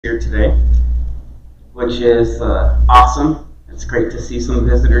here today, which is awesome. It's great to see some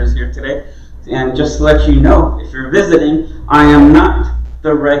visitors here today. And just to let you know, if you're visiting, I am not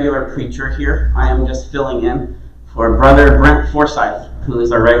the regular preacher here. I am just filling in for Brother Brent Forsyth, who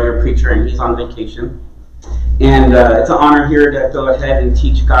is our regular preacher, and he's on vacation. And it's an honor here to go ahead and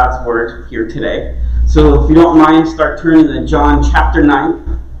teach God's Word here today. So if you don't mind, start turning to John chapter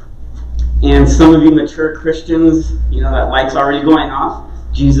 9. And some of you mature Christians, you know that light's already going off.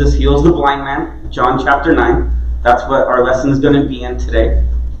 Jesus heals the blind man, John chapter 9. That's what our lesson is going to be in today.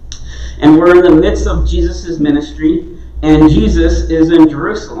 And we're in the midst of Jesus' ministry, and Jesus is in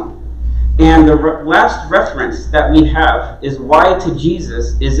Jerusalem. And the last reference that we have is why to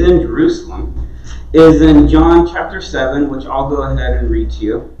Jesus is in Jerusalem is in John chapter 7, which I'll go ahead and read to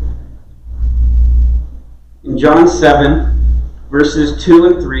you. In John 7, verses 2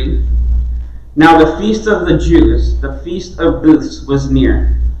 and 3, "Now the feast of the Jews, the feast of booths, was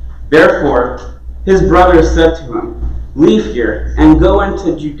near. Therefore his brothers said to him, 'Leave here and go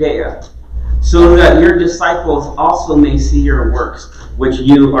into Judea, so that your disciples also may see your works, which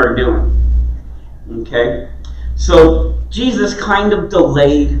you are doing.'" Okay? So Jesus kind of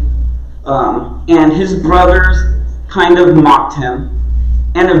delayed, and his brothers kind of mocked him,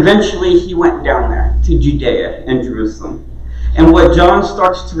 and eventually he went down there to Judea and Jerusalem. And what John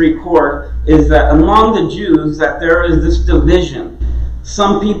starts to record is that among the Jews that there is this division.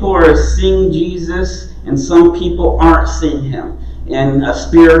 Some people are seeing Jesus and some people aren't seeing him in a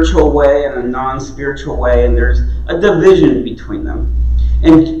spiritual way and a non-spiritual way, and there's a division between them.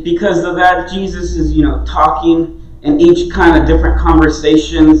 And because of that, Jesus is, talking in each kind of different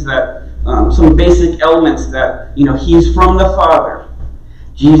conversations that some basic elements that, he's from the Father.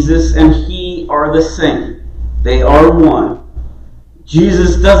 Jesus and he are the same. They are one.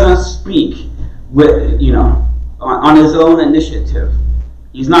 Jesus doesn't speak with, on his own initiative.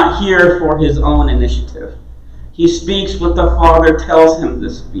 He's not here for his own initiative. He speaks what the Father tells him to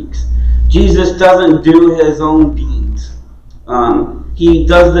speak. Jesus doesn't do his own deeds. He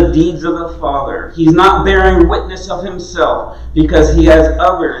does the deeds of the Father. He's not bearing witness of himself because he has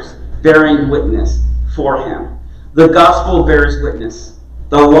others bearing witness for him. The gospel bears witness.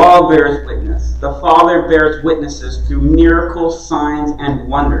 The law bears witness. The Father bears witnesses through miracles, signs, and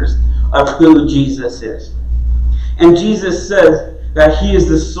wonders of who Jesus is. And Jesus says that he is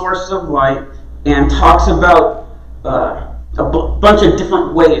the source of light and talks about a bunch of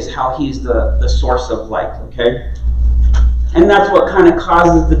different ways how he's the source of light, okay? And that's what kind of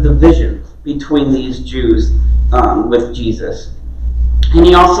causes the division between these Jews with Jesus. And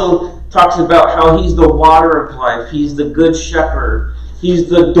he also talks about how he's the water of life. He's the good shepherd. He's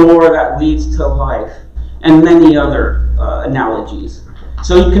the door that leads to life, and many other analogies.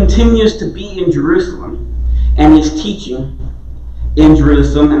 So he continues to be in Jerusalem, and he's teaching in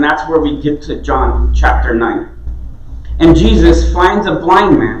Jerusalem, and that's where we get to John chapter 9. And Jesus finds a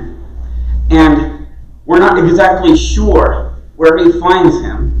blind man, and we're not exactly sure where he finds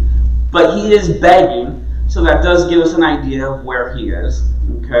him, but he is begging, so that does give us an idea of where he is.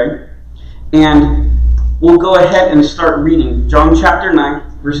 Okay? And we'll go ahead and start reading John chapter 9,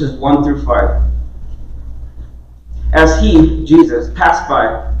 verses 1 through 5. "As he, Jesus, passed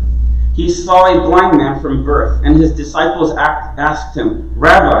by, he saw a blind man from birth, and his disciples asked him,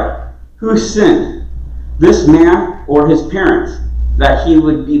 'Rabbi, who sinned, this man or his parents, that he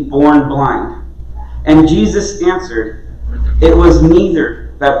would be born blind?' And Jesus answered, 'It was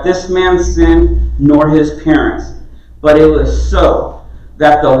neither that this man sinned nor his parents, but it was so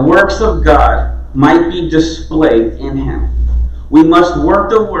that the works of God might be displayed in him. We must work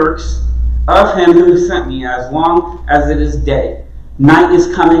the works of him who sent me as long as it is day. Night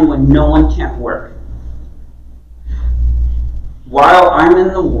is coming when no one can work. While I'm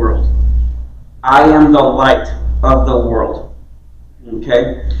in the world, I am the light of the world."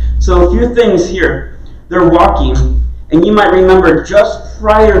 Okay? So a few things here. They're walking, and you might remember just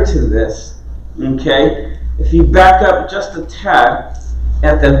prior to this, okay, if you back up just a tad,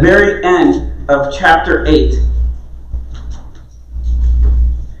 at the very end of chapter 8,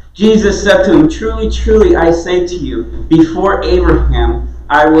 Jesus said to him, "Truly, truly, I say to you, before Abraham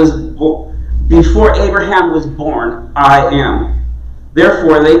was born, I am."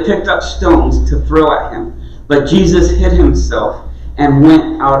 Therefore they picked up stones to throw at him, but Jesus hid himself and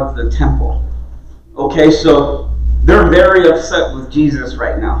went out of the temple. Okay, so they're very upset with Jesus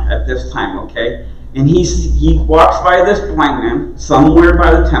right now at this time, okay? And he walks by this blind man somewhere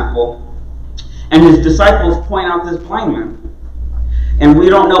by the temple, and his disciples point out this blind man. And we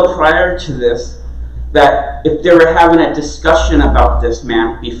don't know prior to this that if they were having a discussion about this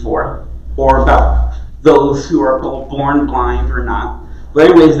man before, or about those who are born blind or not. But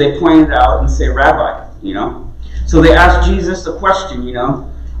anyways, they point it out and say, Rabbi, So they ask Jesus a question,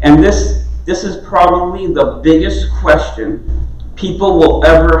 and this is probably the biggest question people will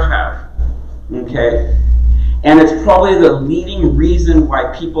ever have, okay? And it's probably the leading reason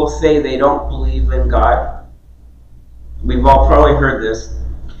why people say they don't believe in God. We've all probably heard this,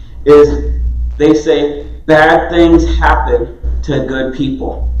 is they say bad things happen to good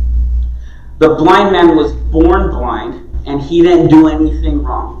people. The blind man was born blind, and he didn't do anything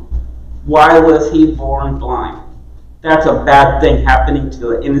wrong. Why was he born blind? That's a bad thing happening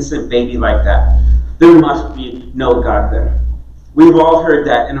to an innocent baby like that. There must be no God then. We've all heard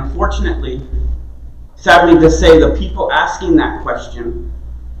that, and unfortunately, sadly to say, the people asking that question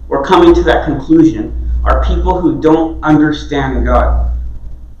or coming to that conclusion are people who don't understand God.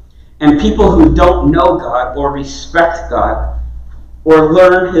 And people who don't know God or respect God or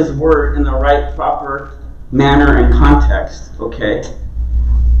learn His Word in the right, proper manner and context, okay,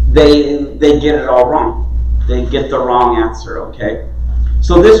 they get it all wrong. They get the wrong answer, okay?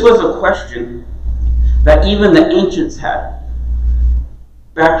 So this was a question that even the ancients had.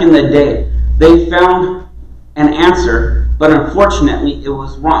 Back in the day, they found an answer, but unfortunately it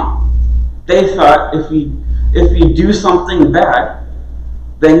was wrong. They thought if you do something bad,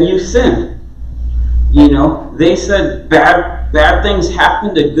 then you sin. They said bad things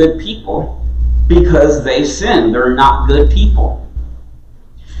happen to good people because they sin. They're not good people.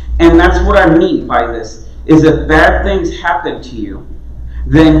 And that's what I mean by this, is if bad things happen to you,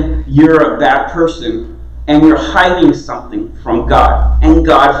 then you're a bad person and you're hiding something from God. And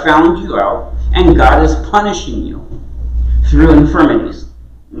God found you out, and God is punishing you through infirmities.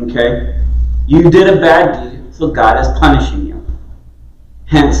 Okay? You did a bad deed, so God is punishing you.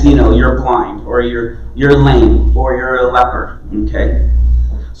 Hence, you're blind, or you're lame, or you're a leper. Okay?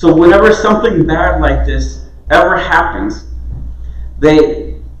 So whenever something bad like this ever happens,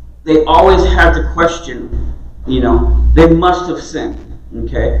 they always had to question, they must have sinned.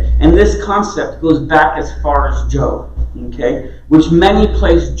 Okay? And this concept goes back as far as Job. Okay? Which many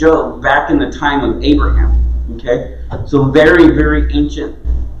place Job back in the time of Abraham. Okay? So very, very ancient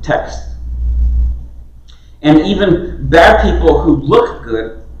text. And even bad people who look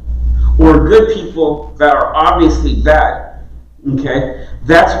good, or good people that are obviously bad, okay,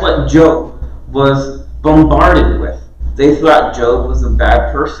 that's what Job was bombarded with. They thought Job was a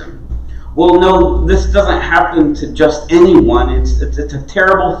bad person. Well, no, this doesn't happen to just anyone. It's a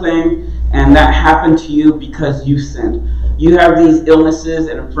terrible thing, and that happened to you because you sinned. You have these illnesses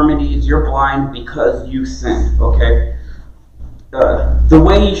and infirmities. You're blind because you sinned, okay? The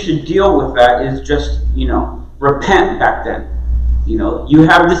way you should deal with that is just, repent back then. You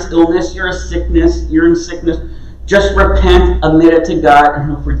have this illness, you're in sickness. Just repent, admit it to God,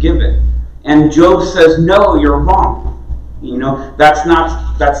 and He'll forgive it. And Job says, no, you're wrong. That's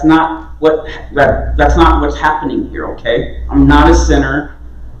not what's happening here, okay? I'm not a sinner,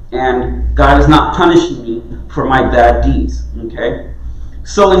 and God is not punishing me for my bad deeds, okay?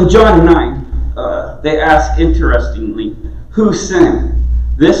 So in John 9, they ask, interestingly, who sinned,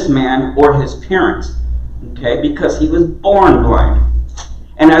 this man or his parents? Okay, because he was born blind.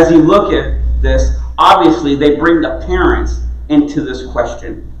 And as you look at this, obviously they bring the parents into this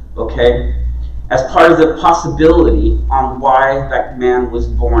question, okay, as part of the possibility on why that man was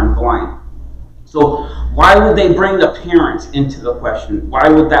born blind. So why would they bring the parents into the question? Why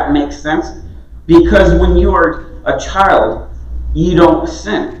would that make sense? Because when you are a child, you don't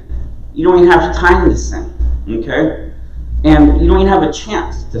sin. You don't even have time to sin, okay? And you don't even have a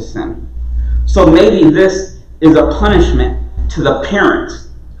chance to sin. So maybe this is a punishment to the parents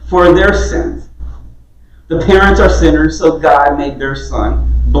for their sins. The parents are sinners, so God made their son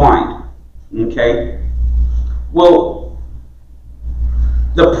blind. Okay? Well,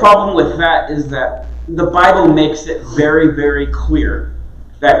 the problem with that is that the Bible makes it very, very clear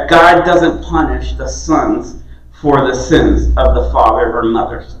that God doesn't punish the sons for the sins of the father or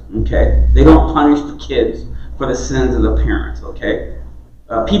mothers. Okay? They don't punish the kids for the sins of the parents. Okay?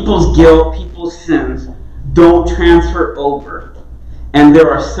 People's guilt, people's sins don't transfer over. And there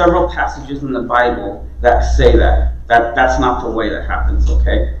are several passages in the Bible that say that's not the way that happens,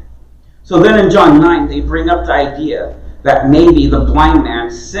 okay? So then in John 9, they bring up the idea that maybe the blind man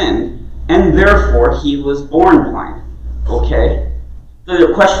sinned, and therefore he was born blind, okay?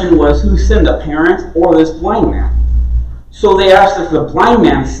 The question was, who sinned, the parents or this blind man? So they asked if the blind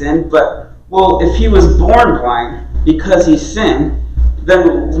man sinned, but, well, if he was born blind because he sinned,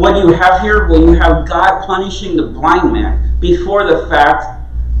 then what do you have here? Well, you have God punishing the blind man before the fact,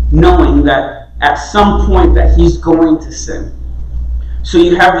 knowing that at some point that he's going to sin. So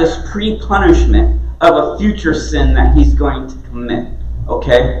you have this pre-punishment of a future sin that he's going to commit.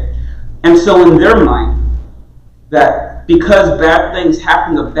 Okay? And so in their mind, that because bad things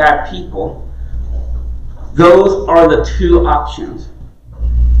happen to bad people, those are the two options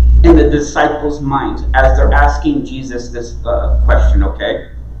in the disciples' minds as they're asking Jesus this question, okay?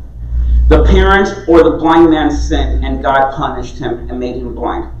 The parents or the blind man sinned and God punished him and made him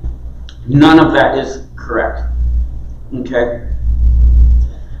blind. None of that is correct, okay?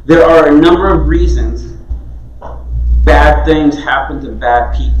 There are a number of reasons bad things happen to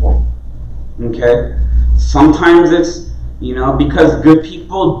bad people, okay? Sometimes it's, because good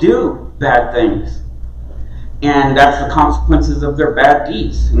people do bad things, and that's the consequences of their bad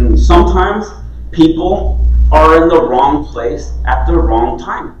deeds. And sometimes people are in the wrong place at the wrong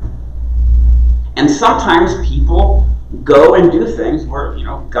time. And sometimes people go and do things where,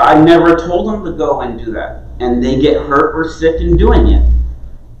 God never told them to go and do that, and they get hurt or sick in doing it.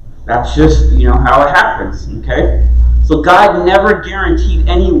 That's just, how it happens, okay? So God never guaranteed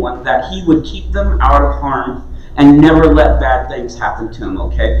anyone that he would keep them out of harm and never let bad things happen to them,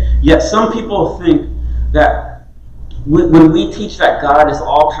 okay? Yet some people think that when we teach that God is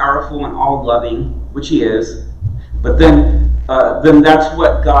all-powerful and all-loving, which he is, but then that's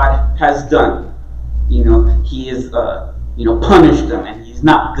what God has done. He is, punished them, and he's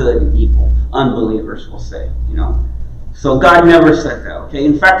not good and evil. Unbelievers will say, So God never said that, okay?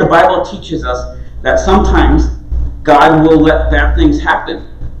 In fact, the Bible teaches us that sometimes God will let bad things happen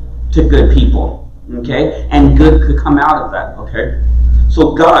to good people, okay? And good could come out of that, okay?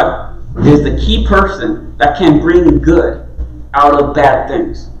 So God is the key person that can bring good out of bad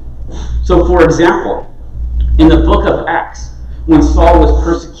things. So for example, in the book of Acts, when Saul was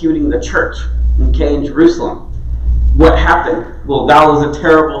persecuting the church, okay, in Jerusalem, what happened? Well, that was a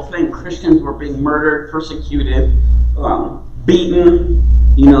terrible thing. Christians were being murdered, persecuted, beaten.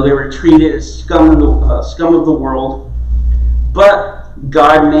 They were treated as scum of the world. But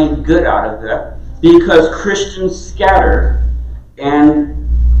God made good out of that because Christians scattered and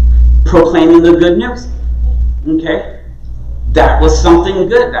proclaiming the good news. Okay? That was something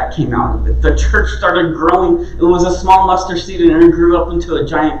good that came out of it. The church started growing. It was a small mustard seed and it grew up into a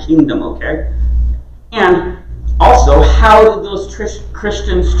giant kingdom, okay? And also, how did those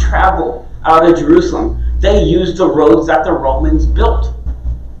Christians travel out of Jerusalem? They used the roads that the Romans built.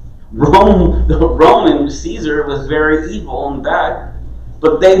 The Roman Caesar was very evil and bad,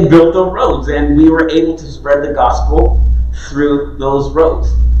 but they built the roads, and we were able to spread the gospel through those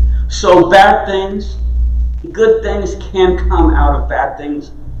roads. So bad things, good things can come out of bad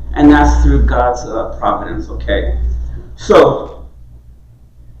things, and that's through God's providence, okay? So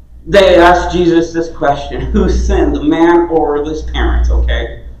they asked Jesus this question: who sinned, the man or his parents,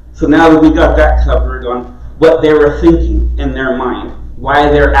 okay? So now that we got that covered on what they were thinking in their mind, why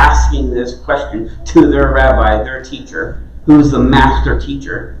they're asking this question to their rabbi, their teacher, who's the master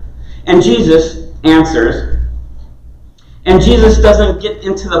teacher. And Jesus answers, and Jesus doesn't get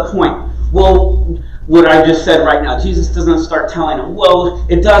into the point. Well, what I just said right now, Jesus doesn't start telling them, well,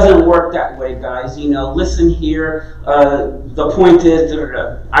 it doesn't work that way, guys. Listen here. The point is,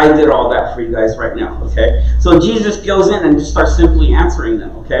 I did all that for you guys right now, okay? So Jesus goes in and just starts simply answering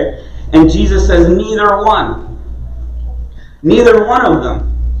them, okay? And Jesus says, neither one. Neither one of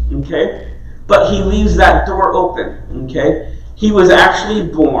them, okay? But he leaves that door open, okay? He was actually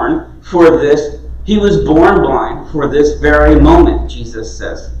born for this. He was born blind for this very moment, Jesus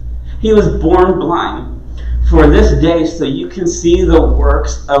says. He was born blind for this day so you can see the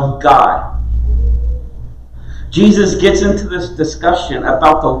works of God. Jesus gets into this discussion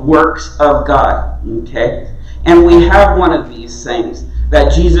about the works of God, okay? And we have one of these things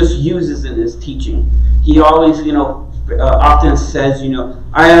that Jesus uses in his teaching. He always, often says,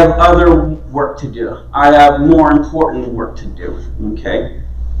 I have other work to do. I have more important work to do, okay?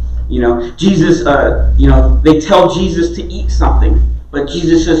 Jesus, they tell Jesus to eat something. But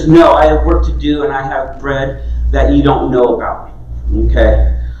Jesus says, no, I have work to do and I have bread that you don't know about.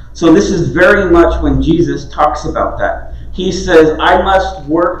 Okay? So this is very much when Jesus talks about that. He says, I must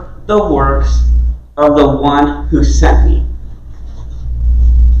work the works of the one who sent me.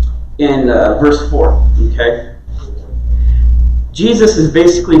 In verse 4. Okay? Jesus is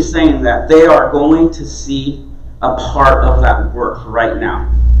basically saying that they are going to see a part of that work right now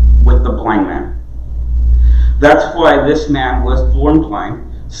with the blind man. That's why this man was born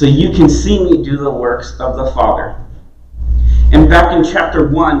blind, so you can see me do the works of the Father. And back in chapter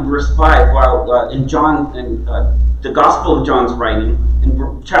 1, verse 5, while in the Gospel of John's writing,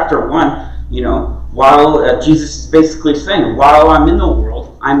 in chapter 1, while Jesus is basically saying, while I'm in the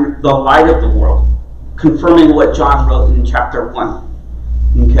world, I'm the light of the world, confirming what John wrote in chapter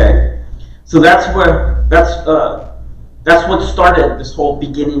 1. Okay? So That's what started this whole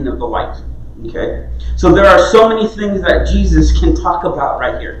beginning of the light. Okay? So there are so many things that Jesus can talk about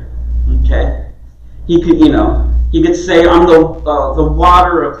right here. Okay? He could, he could say, I'm the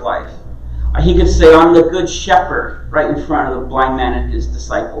water of life. He could say, I'm the good shepherd, right in front of the blind man and his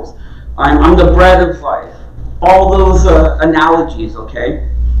disciples. I'm the bread of life. All those analogies, okay?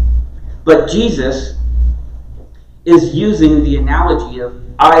 But Jesus is using the analogy of,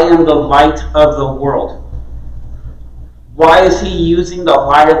 I am the light of the world. Why is he using the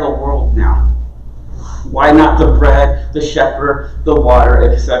light of the world now? Why not the bread, the shepherd, the water,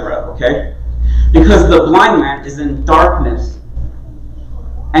 etc., okay? Because the blind man is in darkness.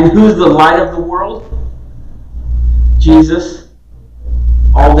 And who's the light of the world? Jesus,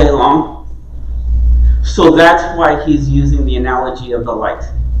 all day long. So that's why he's using the analogy of the light.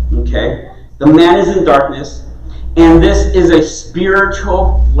 Okay? The man is in darkness, and this is a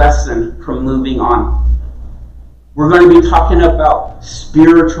spiritual lesson from moving on. We're going to be talking about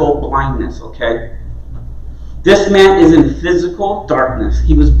spiritual blindness, okay? This man is in physical darkness.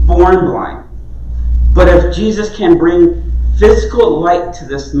 He was born blind. But if Jesus can bring physical light to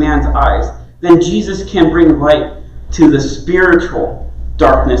this man's eyes, then Jesus can bring light to the spiritual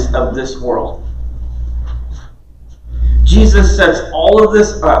darkness of this world. Jesus sets all of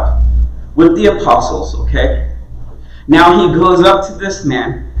this up with the apostles, okay? Now he goes up to this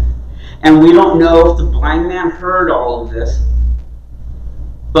man, and we don't know if the blind man heard all of this.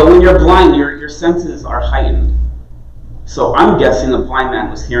 But when you're blind, your senses are heightened. So I'm guessing the blind man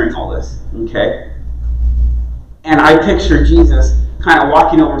was hearing all this, okay? And I picture Jesus kind of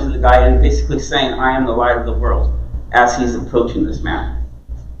walking over to the guy and basically saying, I am the light of the world, as he's approaching this man.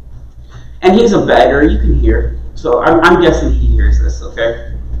 And he's a beggar, you can hear. So I'm guessing he hears this,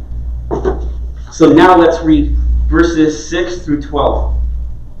 okay? So now let's read verses 6 through 12.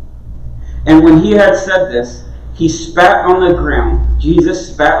 And when he had said this, he spat on the ground.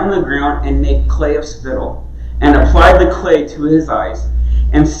 Jesus spat on the ground and made clay of spittle, and applied the clay to his eyes,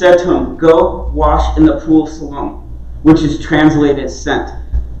 and said to him, Go wash in the pool of Siloam, which is translated sent.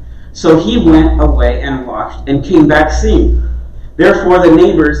 So he went away and washed, and came back seeing. Therefore the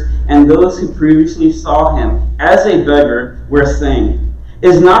neighbors and those who previously saw him as a beggar were saying,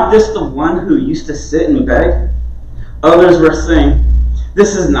 Is not this the one who used to sit and beg? Others were saying,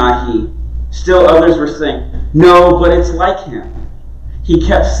 This is not he. Still others were saying, No, but it's like him. He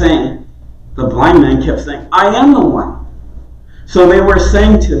kept saying, the blind man kept saying, I am the one. So they were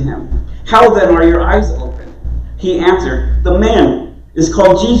saying to him, How then are your eyes open? He answered, The man is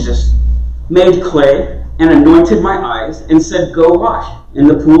called Jesus, made clay and anointed my eyes, and said, Go wash in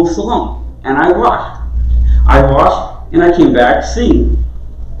the pool of Siloam. And I washed. I washed, and I came back seeing.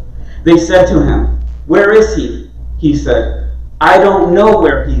 They said to him, Where is he? He said, I don't know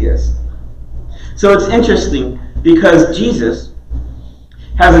where he is. So it's interesting because Jesus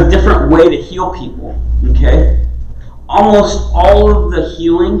has a different way to heal people, okay? Almost all of the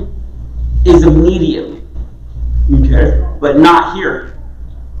healing is immediately, okay? But not here.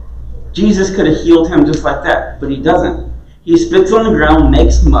 Jesus could have healed him just like that, but he doesn't. He spits on the ground,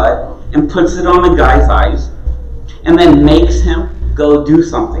 makes mud, and puts it on the guy's eyes, and then makes him go do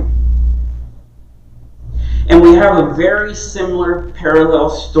something. And we have a very similar parallel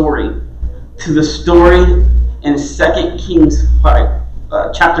story to the story in 2 Kings 5,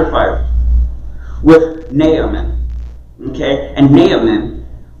 chapter 5, with Naaman. Okay? And Naaman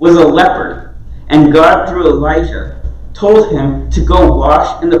was a leper, and God, through Elijah, told him to go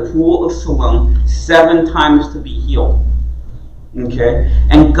wash in the pool of Siloam 7 times to be healed. Okay?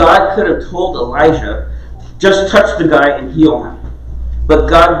 And God could have told Elijah, just touch the guy and heal him. But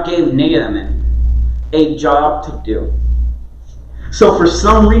God gave Naaman a job to do. So for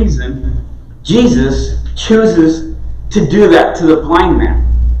some reason, Jesus chooses to do that to the blind man.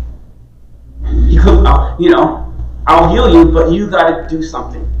 I'll heal you, but you got to do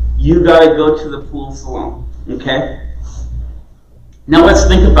something. You got to go to the pool of Siloam. Okay? Now let's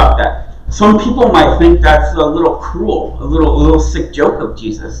think about that. Some people might think that's a little cruel, a little sick joke of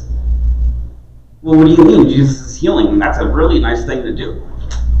Jesus. Well, what do you mean? Jesus is healing, and that's a really nice thing to do.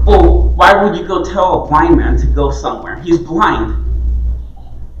 Well, why would you go tell a blind man to go somewhere? He's blind.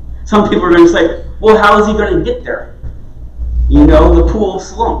 Some people are going to say, well, how is he going to get there? The pool of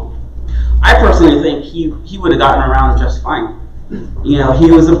Siloam. I personally think he would have gotten around just fine.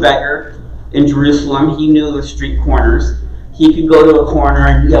 He was a beggar in Jerusalem. He knew the street corners. He could go to a corner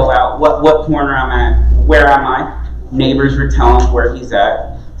and yell out, what corner am I at? Where am I? Neighbors would tell him where he's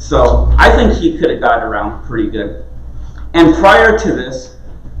at. So I think he could have got around pretty good. And prior to this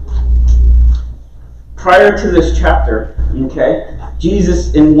chapter, okay,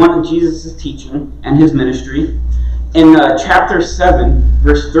 Jesus, in one of Jesus' teaching and his ministry, in chapter 7,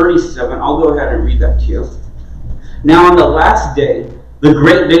 verse 37, I'll go ahead and read that to you. Now on the last day, the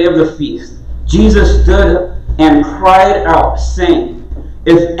great day of the feast, Jesus stood and cried out, saying,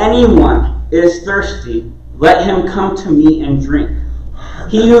 "If anyone is thirsty, let him come to me and drink.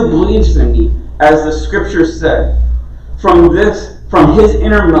 He who believes in me, as the scripture said, from his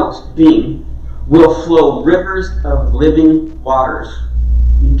innermost being will flow rivers of living waters."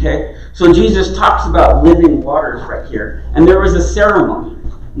 Okay? So Jesus talks about living waters right here. And there was a ceremony.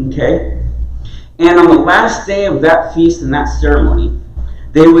 Okay? And on the last day of that feast and that ceremony,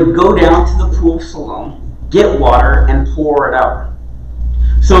 they would go down to the pool of Siloam, get water, and pour it out.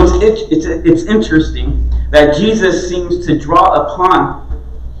 So it's interesting that Jesus seems to draw upon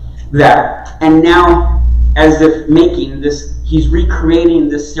that, and now, as if making this, he's recreating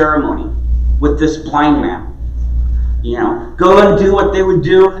this ceremony with this blind man. You know, go and do what they would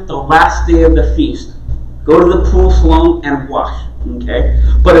do at the last day of the feast. Go to the pool of Siloam and wash. Okay,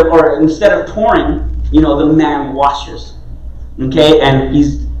 or instead of pouring, you know, the man washes. Okay, and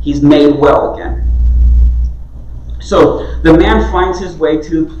he's made well again. So the man finds his way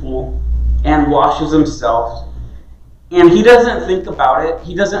to the pool and washes himself. And he doesn't think about it.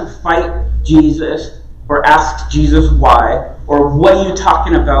 He doesn't fight Jesus or ask Jesus why, or what are you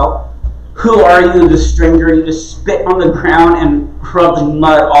talking about? Who are you, the stranger? You just spit on the ground and rub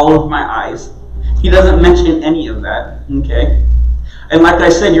mud all over my eyes. He doesn't mention any of that. Okay? And like I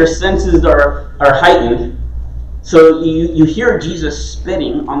said, your senses are heightened. So you hear Jesus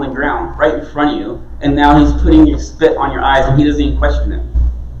spitting on the ground right in front of you, and now he's putting your spit on your eyes, and he doesn't even question it.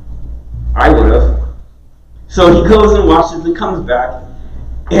 I would have. So he goes and washes and comes back,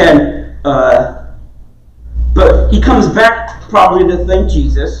 and but he comes back probably to thank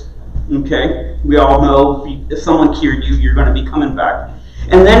Jesus. Okay, we all know if someone cured you, you're going to be coming back.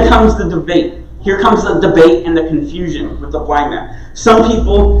 And then comes the debate. Here comes the debate and the confusion with the blind man. Some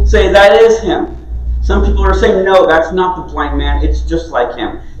people say that is him. Some people are saying, no, that's not the blind man. It's just like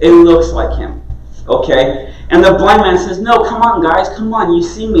him. It looks like him. Okay? And the blind man says, no, come on, guys. Come on. You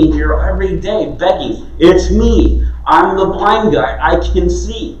see me here every day begging. It's me. I'm the blind guy. I can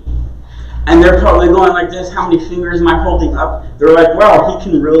see. And they're probably going like this. How many fingers am I holding up? They're like, wow, he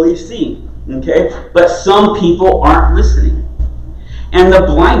can really see. Okay? But some people aren't listening. And the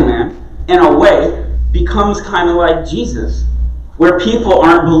blind man, in a way, becomes kind of like Jesus, where people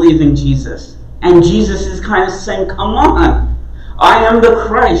aren't believing Jesus. And Jesus is kind of saying, come on, I am the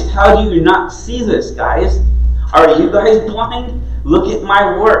Christ. How do you not see this, guys? Are you guys blind? Look at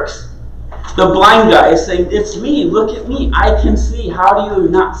my works. The blind guy is saying, it's me, look at me, I can see. How do you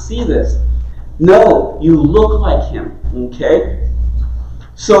not see this? No, you look like him, okay?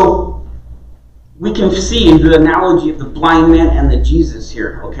 So, we can see the analogy of the blind man and the Jesus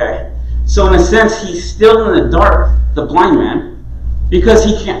here, okay? So in a sense, he's still in the dark, the blind man, because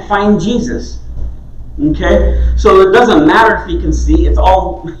he can't find Jesus. Okay? So it doesn't matter if he can see, it's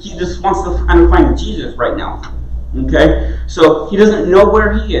all, he just wants to find Jesus right now. Okay? So he doesn't know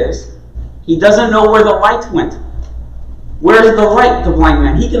where he is. He doesn't know where the light went. Where's the light, the blind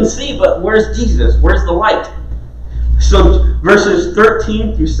man? He can see, but where's Jesus? Where's the light? So verses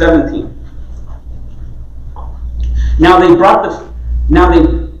 13 through 17. Now they brought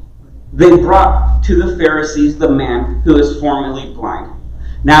to the Pharisees the man who was formerly blind.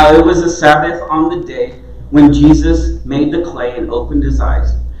 Now it was the Sabbath on the day when Jesus made the clay and opened his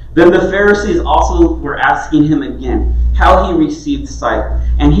eyes. Then the Pharisees also were asking him again how he received sight.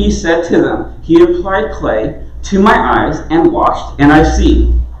 And he said to them, he applied clay to my eyes and washed, and I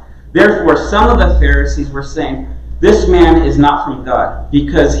see. Therefore some of the Pharisees were saying, this man is not from God,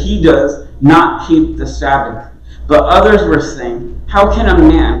 because he does not keep the Sabbath. But others were saying, how can a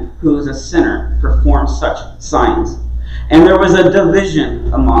man who is a sinner perform such signs? And there was a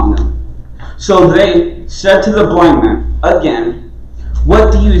division among them. So they said to the blind man again,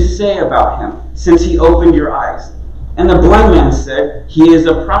 what do you say about him, since he opened your eyes? And the blind man said, he is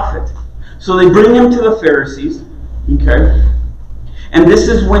a prophet. So they bring him to the Pharisees. Okay? And this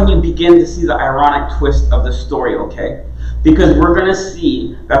is when you begin to see the ironic twist of the story, okay? Because we're going to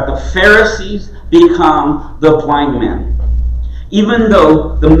see that the Pharisees become the blind man. Even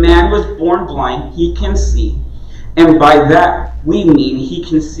though the man was born blind, he can see. And by that, we mean he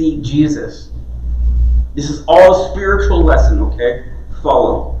can see Jesus. This is all a spiritual lesson, okay?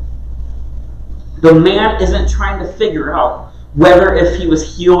 Follow. The man isn't trying to figure out whether if he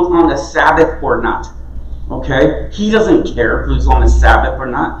was healed on the Sabbath or not. Okay? He doesn't care if he was on the Sabbath or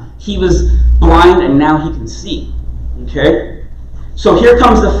not. He was blind and now he can see. Okay? So here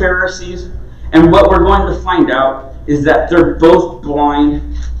comes the Pharisees, and what we're going to find out is that they're both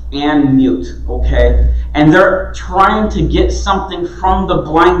blind and mute. Okay? And they're trying to get something from the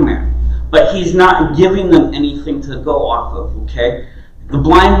blind man, but he's not giving them anything to go off of, okay? The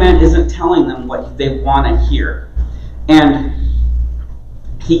blind man isn't telling them what they want to hear. And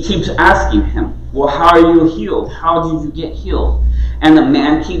he keeps asking him, well, how are you healed? How did you get healed? And the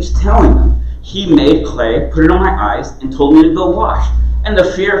man keeps telling him, he made clay, put it on my eyes, and told me to go wash. And the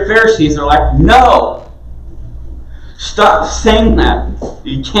Pharisees are like, no! Stop saying that.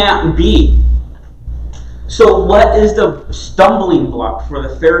 You can't be. So what is the stumbling block for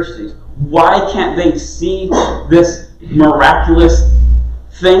the Pharisees? Why can't they see this miraculous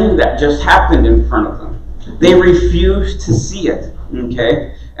thing that just happened in front of them? They refuse to see it,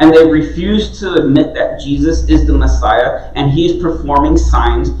 okay? And they refuse to admit that Jesus is the Messiah and he's performing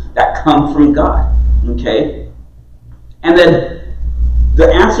signs that come from God, okay? And then the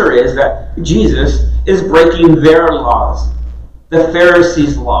answer is that Jesus is breaking their laws, the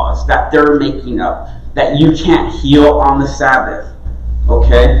Pharisees' laws that they're making up, that you can't heal on the Sabbath,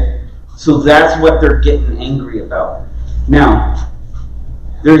 okay? So that's what they're getting angry about. Now,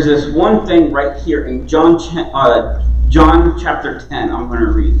 there's this one thing right here in John chapter 10, I'm going to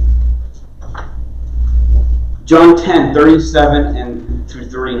read. John 10, 37 and through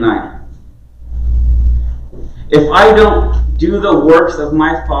 39. If I don't do the works of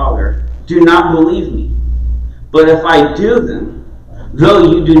my Father, do not believe me. But if I do them,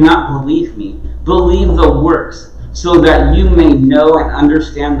 though you do not believe me, believe the works, so that you may know and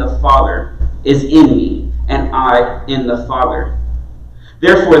understand the Father is in me, and I in the Father.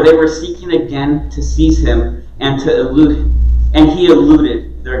 Therefore they were seeking again to seize him and he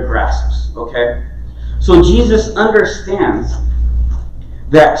eluded their grasps. Okay? So Jesus understands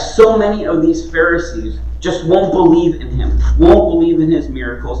that so many of these Pharisees just won't believe in him, won't believe in his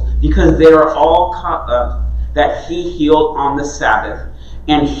miracles, because they are all caught up that he healed on the Sabbath,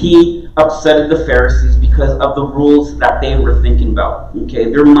 and he upset the Pharisees because of the rules that they were thinking about.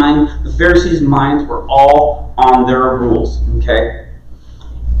 Okay, the Pharisees' minds were all on their rules. Okay,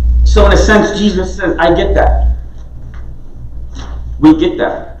 so in a sense, Jesus says, "I get that. We get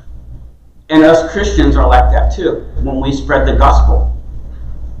that, and us Christians are like that too. When we spread the gospel,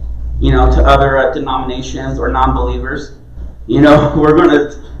 to other denominations or non-believers, we're going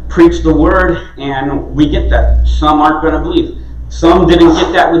to preach the word, and we get that. Some aren't going to believe." Some didn't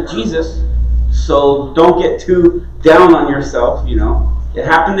get that with Jesus, so don't get too down on yourself, It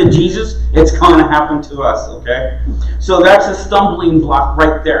happened to Jesus, it's going to happen to us, okay? So that's a stumbling block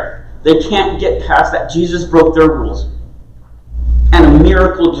right there. They can't get past that Jesus broke their rules. And a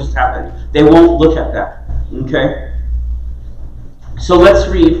miracle just happened. They won't look at that, okay? So let's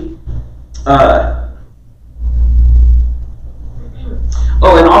read.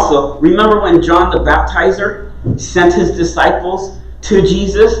 And also, remember when John the Baptizer sent his disciples to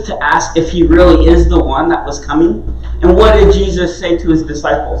Jesus to ask if he really is the one that was coming? And what did Jesus say to his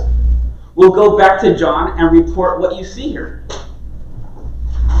disciples? Well, go back to John and report what you see here.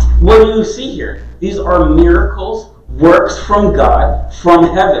 What do you see here? These are miracles, works from God,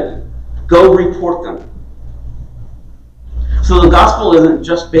 from heaven. Go report them. So the gospel isn't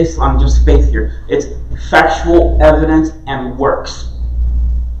just based on just faith here. It's factual evidence and works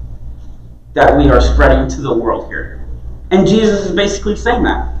that we are spreading to the world here. And Jesus is basically saying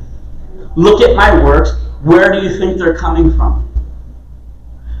that. Look at my works. Where do you think they're coming from?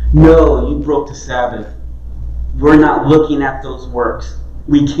 No, you broke the Sabbath. We're not looking at those works.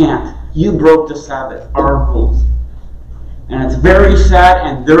 We can't. You broke the Sabbath, our rules. And it's very sad,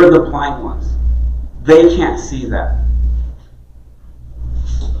 and they're the blind ones. They can't see that.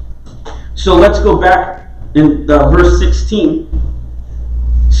 So let's go back in verse 16.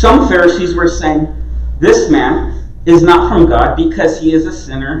 Some Pharisees were saying, this man is not from God because he is a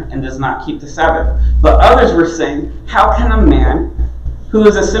sinner and does not keep the Sabbath. But others were saying, how can a man who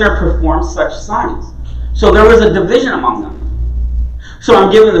is a sinner perform such signs? So there was a division among them. So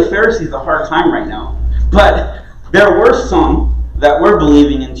I'm giving the Pharisees a hard time right now. But there were some that were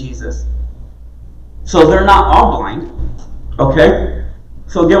believing in Jesus. So they're not all blind. Okay?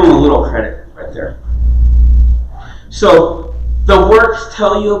 So give them a little credit right there. So the works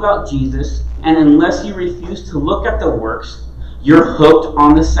tell you about Jesus, and unless you refuse to look at the works, you're hooked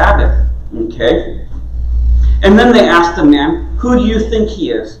on the Sabbath. Okay? And then they asked the man, who do you think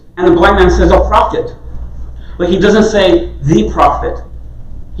he is? And the blind man says, a prophet. But he doesn't say the prophet.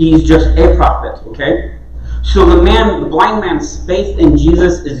 He's just a prophet. Okay? So the blind man's faith in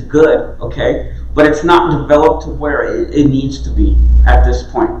Jesus is good. Okay? But it's not developed to where it needs to be at this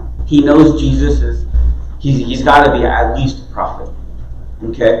point. He knows Jesus is, he's got to be at least a prophet.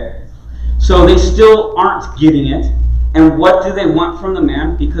 Okay? So they still aren't getting it. And what do they want from the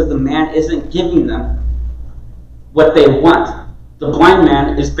man? Because the man isn't giving them what they want. The blind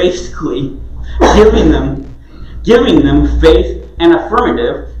man is basically giving them faith and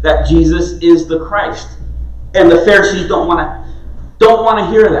affirmative that Jesus is the Christ. And the Pharisees don't want to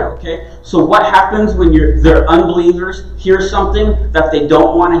hear that, okay? So what happens when their unbelievers hear something that they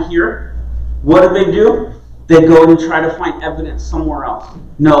don't want to hear? What do? They go and try to find evidence somewhere else.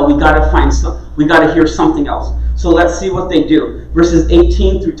 No, we got to hear something else. So let's see what they do. Verses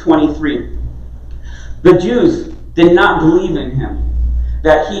 18 through 23. The Jews did not believe in him,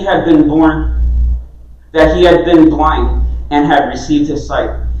 that he had been blind and had received his sight,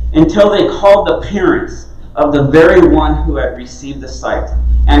 until they called the parents of the very one who had received the sight,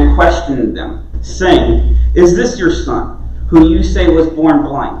 and questioned them, saying, "Is this your son, who you say was born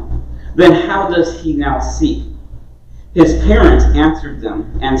blind? Then how does he now see?" His parents answered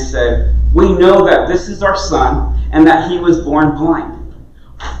them and said, "We know that this is our son, and that he was born blind.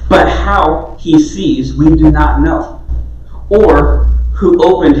 But how he sees, we do not know. Or who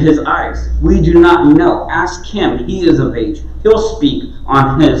opened his eyes, we do not know. Ask him, he is of age. He'll speak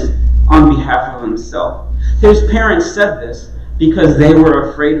on behalf of himself." His parents said this because they were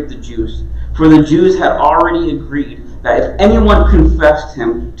afraid of the Jews. For the Jews had already agreed that if anyone confessed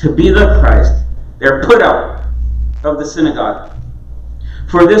him to be the Christ, they're put out of the synagogue.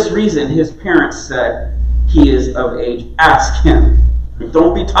 For this reason, his parents said, "He is of age. Ask him."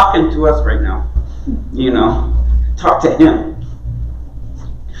 Don't be talking to us right now. Talk to him.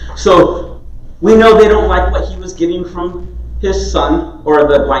 So we know they don't like what he was getting from his son or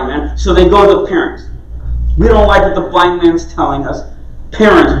the blind man. So they go to the parents. We don't like what the blind man's telling us.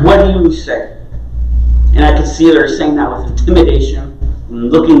 Parents, what do you say? And I could see they're saying that with intimidation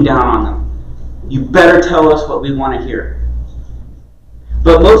and looking down on them. You better tell us what we want to hear.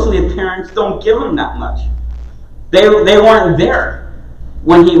 But mostly the parents don't give them that much. They weren't there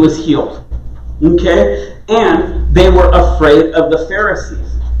when he was healed. Okay? And they were afraid of the Pharisees.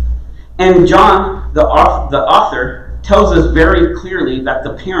 And John, the author, tells us very clearly that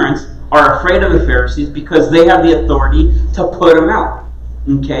the parents are afraid of the Pharisees because they have the authority to put them out.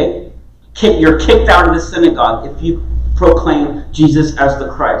 Okay? You're kicked out of the synagogue if you proclaim Jesus as the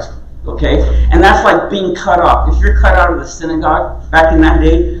Christ. Okay? And that's like being cut off. If you're cut out of the synagogue back in that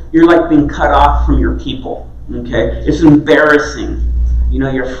day, you're like being cut off from your people. Okay? It's embarrassing.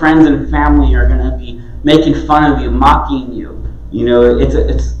 Your friends and family are going to be making fun of you, mocking you. You're going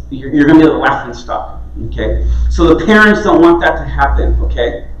to be the laughing stock. Okay? So the parents don't want that to happen.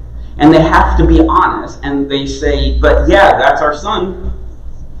 Okay? And they have to be honest. And they say, "But yeah, that's our son.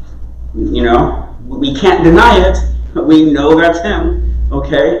 We can't deny it. We know that's him.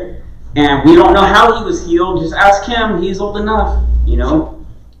 Okay? And we don't know how he was healed. Just ask him. He's old enough."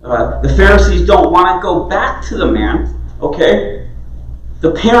 The Pharisees don't want to go back to the man. Okay?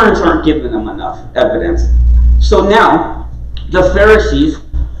 The parents aren't giving them enough evidence. So now, the Pharisees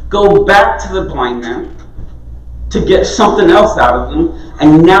go back to the blind man to get something else out of them.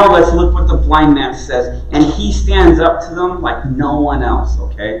 And now let's look what the blind man says. And he stands up to them like no one else,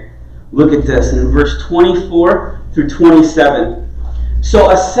 okay? Look at this in verse 24 through 27. So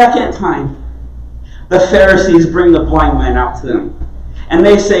a second time, the Pharisees bring the blind man out to them. And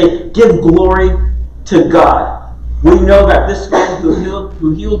they say, "Give glory to God. We know that this man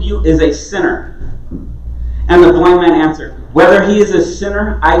who healed you is a sinner." And the blind man answered, "Whether he is a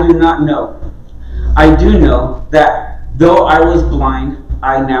sinner, I do not know. I do know that though I was blind,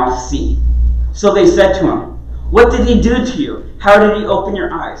 I now see." So they said to him, "What did he do to you? How did he open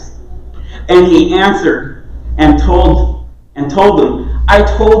your eyes?" And he answered and told them, "I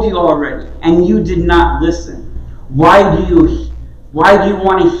told you already, and you did not listen. Why do you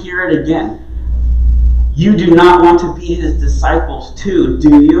want to hear it again? You do not want to be his disciples too,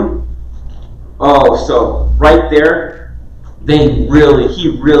 do you?" Oh, so right there, he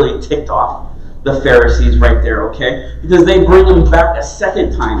really ticked off the Pharisees right there, okay? Because they bring him back a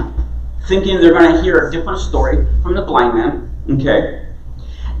second time, thinking they're going to hear a different story from the blind man, okay?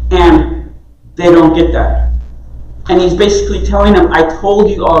 And they don't get that. And he's basically telling them, "I told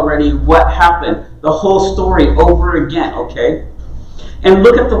you already what happened, the whole story over again," okay? And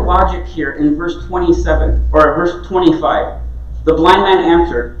look at the logic here in verse 27, or verse 25. The blind man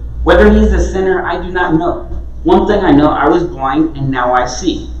answered, "Whether he's a sinner, I do not know. One thing I know, I was blind and now I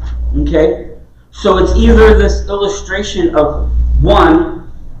see." Okay? So it's either this illustration of one,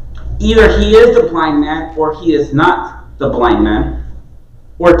 either he is the blind man or he is not the blind man.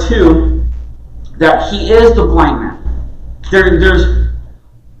 Or two, that he is the blind man.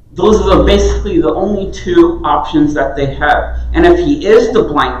 Those are basically the only two options that they have. And if he is the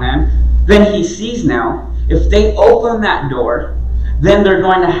blind man, then he sees now. If they open that door, then they're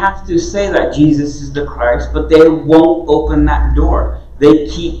going to have to say that Jesus is the Christ, but they won't open that door. They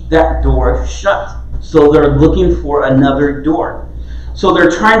keep that door shut. So they're looking for another door. So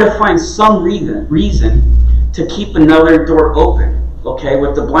they're trying to find some reason to keep another door open, okay,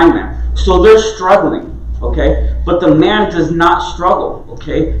 with the blind man. So they're struggling, okay? But the man does not struggle,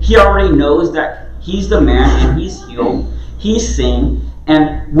 okay? He already knows that he's the man and he's healed. He's seeing,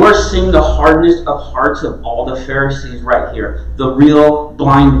 and we're seeing the hardness of hearts of all the Pharisees right here, the real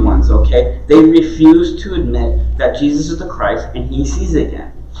blind ones, okay? They refuse to admit that Jesus is the Christ, and he sees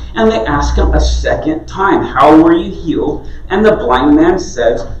again. And they ask him a second time, how were you healed? And the blind man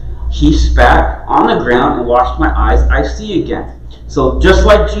says, he spat on the ground and washed my eyes, I see again. So just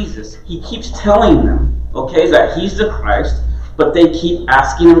like Jesus, he keeps telling them, okay, that he's the Christ, but they keep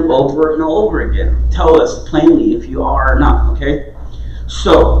asking him over and over again. Tell us plainly if you are or not, okay?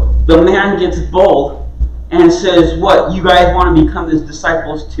 So the man gets bold and says, what, you guys want to become his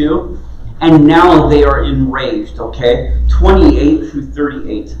disciples too? And now they are enraged, okay? 28 through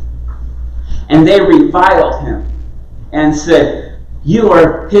 38. And they reviled him and said, you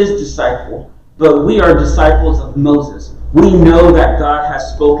are his disciple, but we are disciples of Moses. We know that God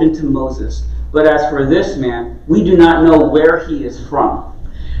has spoken to Moses, but as for this man, we do not know where he is from.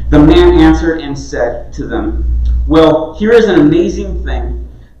 The man answered and said to them, well, here is an amazing thing,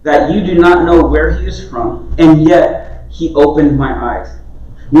 that you do not know where he is from, and yet he opened my eyes.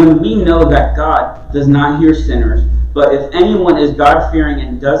 When we know that God does not hear sinners, but if anyone is God-fearing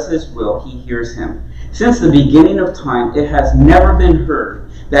and does his will, he hears him. Since the beginning of time, it has never been heard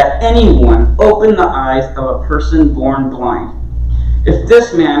that anyone opened the eyes of a person born blind. If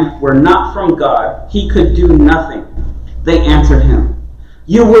this man were not from God, he could do nothing. They answered him,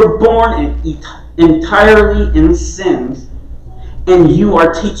 you were born entirely in sins, and you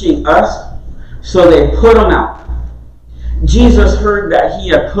are teaching us? So they put him out. Jesus heard that he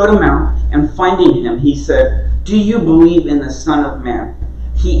had put him out, and finding him, he said, do you believe in the Son of Man?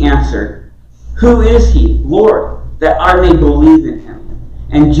 He answered, who is he, Lord, that I may believe in him?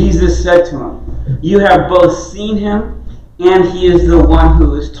 And Jesus said to him, you have both seen him, and he is the one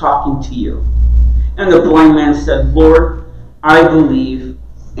who is talking to you. And the blind man said, Lord, I believe,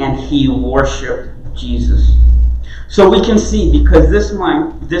 and he worshipped Jesus. So we can see, because this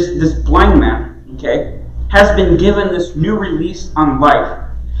blind man, okay, has been given this new release on life.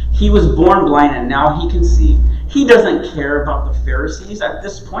 He was born blind and now he can see. He doesn't care about the Pharisees at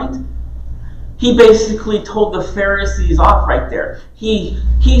this point. He basically told the Pharisees off right there.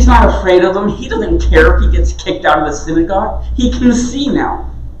 He's not afraid of them. He doesn't care if he gets kicked out of the synagogue. He can see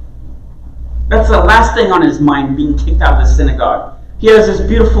now. That's the last thing on his mind, being kicked out of the synagogue. He has this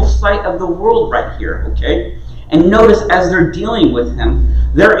beautiful sight of the world right here, okay? And notice as they're dealing with him,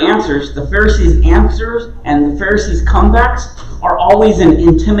 their answers, the Pharisees' answers and the Pharisees' comebacks are always an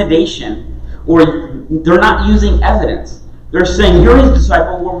intimidation, or they're not using evidence. They're saying, you're his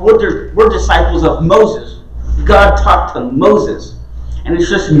disciple, we're disciples of Moses. God talked to Moses. And it's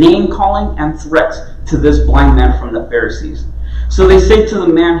just name-calling and threats to this blind man from the Pharisees. So they say to the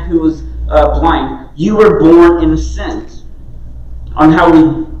man who was blind, you were born in sins. On how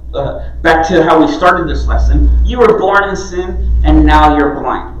we back to how we started this lesson, you were born in sin and now you're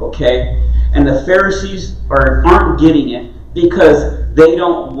blind, okay? And the Pharisees aren't getting it because they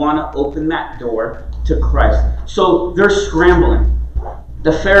don't want to open that door to Christ. So they're scrambling.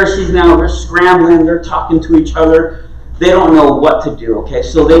 The Pharisees now, they're scrambling, they're talking to each other. They don't know what to do, okay?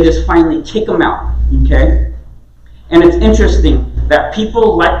 So they just finally kick them out, okay? And it's interesting that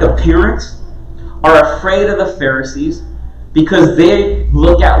people like the parents are afraid of the Pharisees because they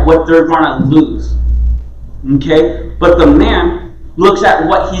look at what they're going to lose, okay? But the man looks at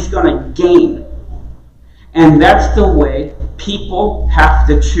what he's going to gain. And that's the way people have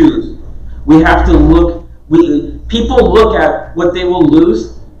to choose. We have to look, people look at what they will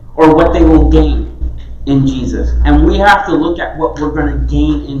lose or what they will gain in Jesus. And we have to look at what we're going to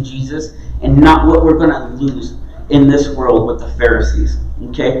gain in Jesus and not what we're going to lose in this world with the Pharisees,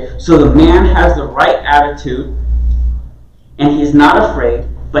 okay? So the man has the right attitude, and he's not afraid,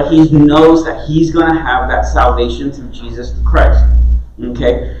 but he knows that he's going to have that salvation through Jesus Christ.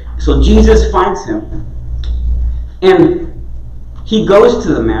 Okay? So Jesus finds him. And he goes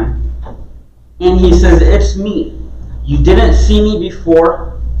to the man. And he says, it's me. You didn't see me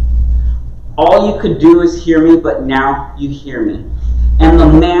before. All you could do is hear me, but now you hear me. And the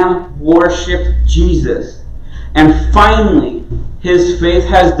man worshipped Jesus. And finally, his faith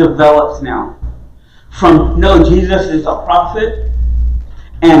has developed now. From, no, Jesus is a prophet,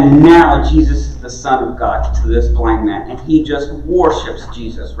 and now Jesus is the Son of God to this blind man. And he just worships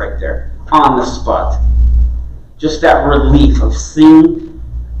Jesus right there on the spot. just that relief of seeing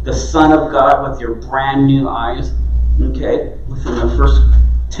the Son of God with your brand new eyes, okay, within the first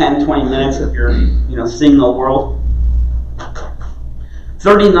 10, 20 minutes of your, seeing the world.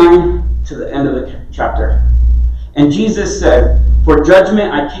 39 to the end of the chapter. And Jesus said, "For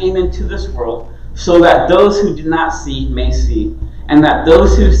judgment I came into this world, so that those who do not see may see, and that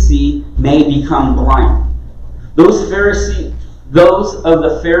those who see may become blind." Those of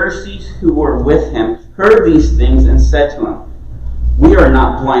the Pharisees who were with him heard these things and said to him, "We are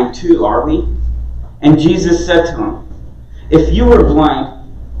not blind too, are we?" And Jesus said to him, "If you were blind,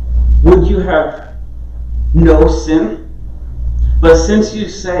 would you have no sin? But since you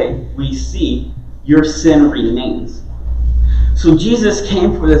say, 'We see,' your sin remains." So Jesus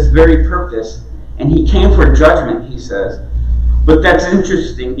came for this very purpose, and he came for judgment, he says. But that's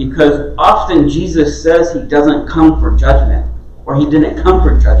interesting because often Jesus says he doesn't come for judgment, or he didn't come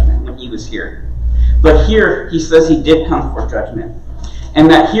for judgment when he was here. But here he says he did come for judgment, and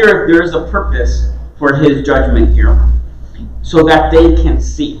that here there is a purpose for his judgment here, so that they can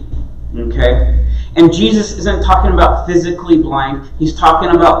see. Okay? And Jesus isn't talking about physically blind. He's talking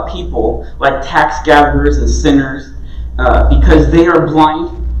about people like tax gatherers and sinners, because they are blind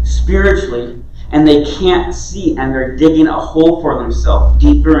spiritually and they can't see, and they're digging a hole for themselves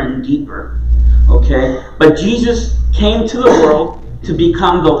deeper and deeper. Okay? But Jesus came to the world to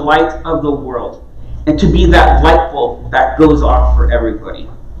become the light of the world and to be that light bulb that goes off for everybody.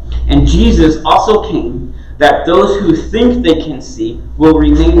 And Jesus also came that those who think they can see will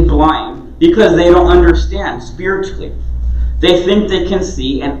remain blind because they don't understand spiritually. They think they can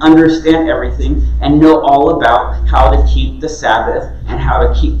see and understand everything and know all about how to keep the Sabbath and how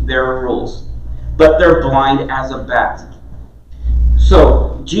to keep their rules. But they're blind as a bat.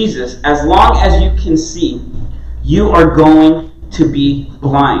 So, Jesus, as long as you can see, you are going to be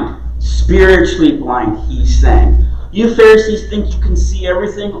blind. Spiritually blind, he's saying. You Pharisees think you can see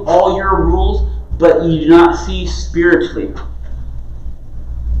everything, all your rules, but you do not see spiritually.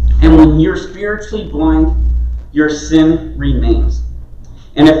 And when you're spiritually blind, your sin remains.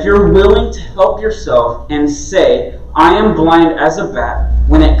 And if you're willing to help yourself and say, "I am blind as a bat,"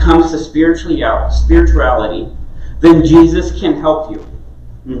 when it comes to spirituality, then Jesus can help you.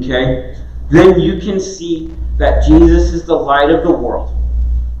 Okay? Then you can see that Jesus is the light of the world.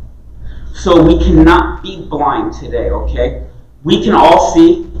 So we cannot be blind today, okay? We can all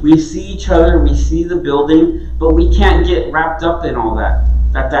see. We see each other. We see the building. But we can't get wrapped up in all that.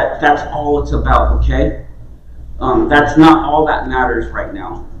 That's all it's about, okay? That's not all that matters right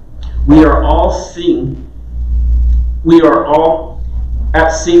now. We are all seeing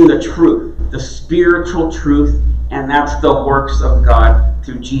the truth, the spiritual truth, and that's the works of God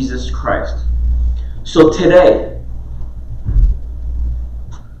through Jesus Christ. So today,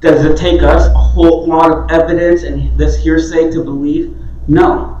 does it take us a whole lot of evidence and this hearsay to believe?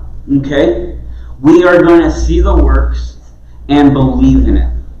 No. Okay? We are going to see the works and believe in it.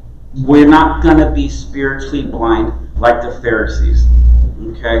 We're not going to be spiritually blind like the Pharisees.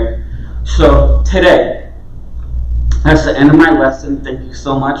 Okay? So today, that's the end of my lesson. Thank you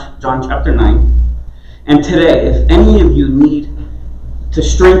so much. John chapter 9. And today, if any of you need to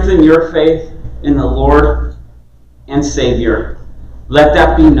strengthen your faith in the Lord and Savior, let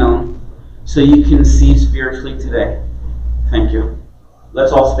that be known so you can see spiritually today. Thank you.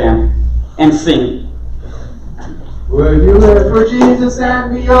 Let's all stand and sing. Will you live for Jesus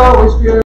and be always pure?